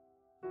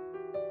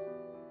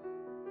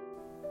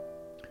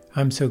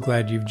I'm so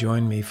glad you've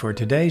joined me for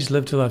today's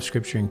Live to Love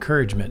Scripture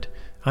encouragement.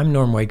 I'm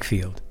Norm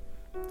Wakefield.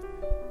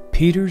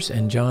 Peter's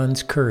and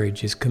John's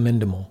courage is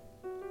commendable.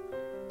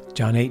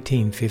 John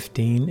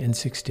 18:15 and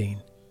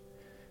 16.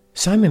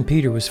 Simon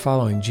Peter was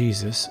following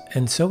Jesus,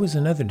 and so was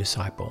another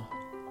disciple.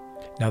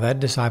 Now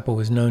that disciple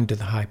was known to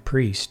the high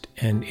priest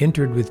and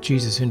entered with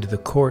Jesus into the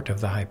court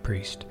of the high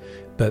priest,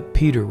 but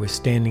Peter was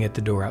standing at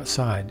the door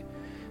outside.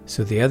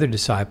 So the other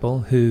disciple,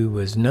 who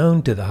was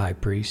known to the high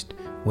priest,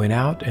 went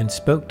out and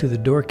spoke to the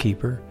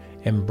doorkeeper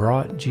and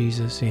brought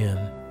Jesus in.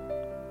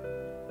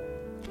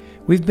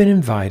 We've been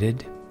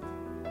invited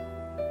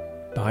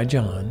by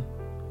John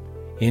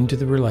into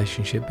the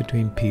relationship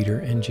between Peter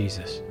and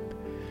Jesus.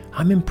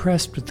 I'm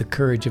impressed with the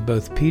courage of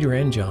both Peter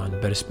and John,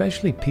 but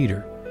especially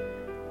Peter.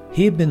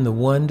 He had been the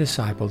one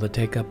disciple to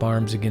take up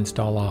arms against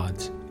all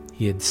odds.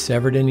 He had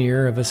severed an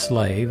ear of a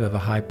slave of a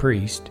high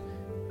priest,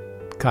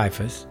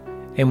 Caiaphas,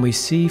 and we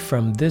see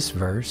from this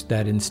verse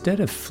that instead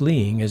of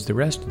fleeing as the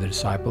rest of the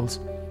disciples,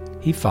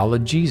 he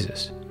followed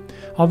Jesus.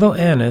 Although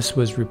Annas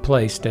was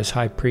replaced as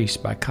high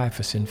priest by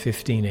Caiaphas in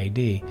 15 AD,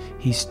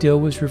 he still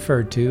was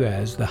referred to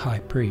as the high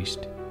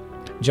priest.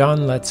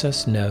 John lets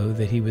us know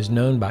that he was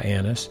known by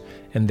Annas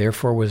and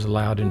therefore was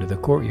allowed into the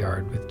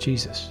courtyard with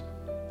Jesus.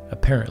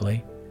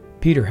 Apparently,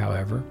 Peter,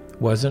 however,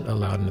 wasn't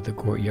allowed into the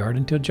courtyard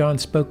until John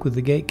spoke with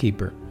the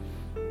gatekeeper.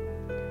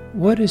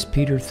 What is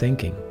Peter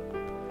thinking?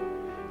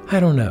 I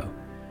don't know,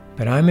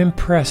 but I'm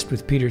impressed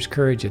with Peter's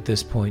courage at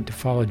this point to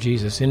follow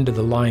Jesus into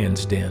the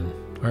lion's den,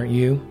 aren't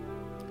you?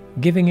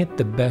 Giving it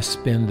the best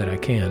spin that I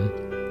can,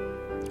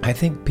 I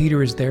think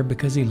Peter is there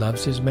because he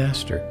loves his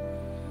master.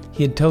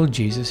 He had told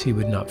Jesus he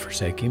would not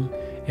forsake him,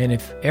 and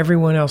if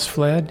everyone else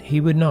fled, he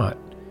would not.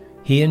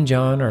 He and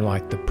John are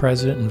like the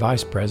president and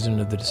vice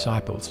president of the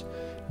disciples.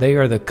 They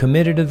are the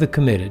committed of the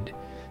committed.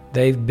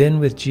 They've been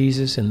with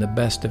Jesus in the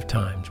best of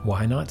times.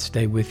 Why not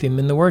stay with him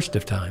in the worst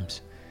of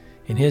times?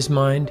 In his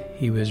mind,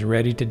 he was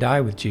ready to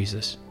die with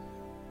Jesus.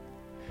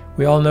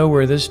 We all know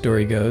where this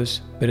story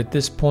goes, but at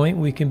this point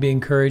we can be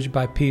encouraged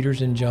by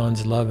Peter's and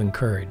John's love and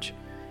courage.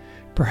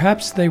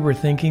 Perhaps they were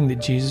thinking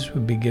that Jesus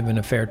would be given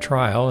a fair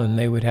trial and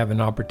they would have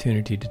an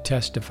opportunity to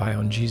testify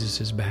on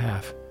Jesus'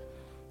 behalf.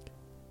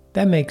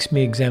 That makes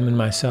me examine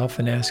myself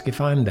and ask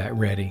if I'm that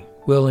ready,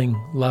 willing,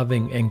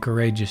 loving, and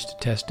courageous to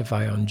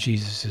testify on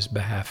Jesus'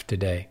 behalf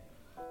today.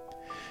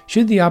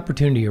 Should the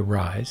opportunity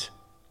arise,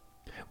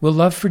 will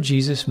love for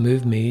Jesus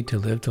move me to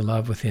live to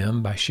love with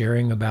him by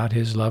sharing about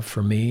his love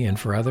for me and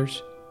for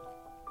others?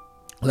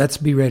 Let's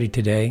be ready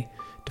today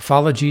to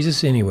follow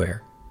Jesus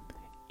anywhere,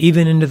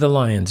 even into the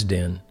lion's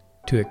den,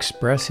 to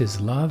express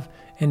his love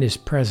and his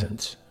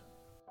presence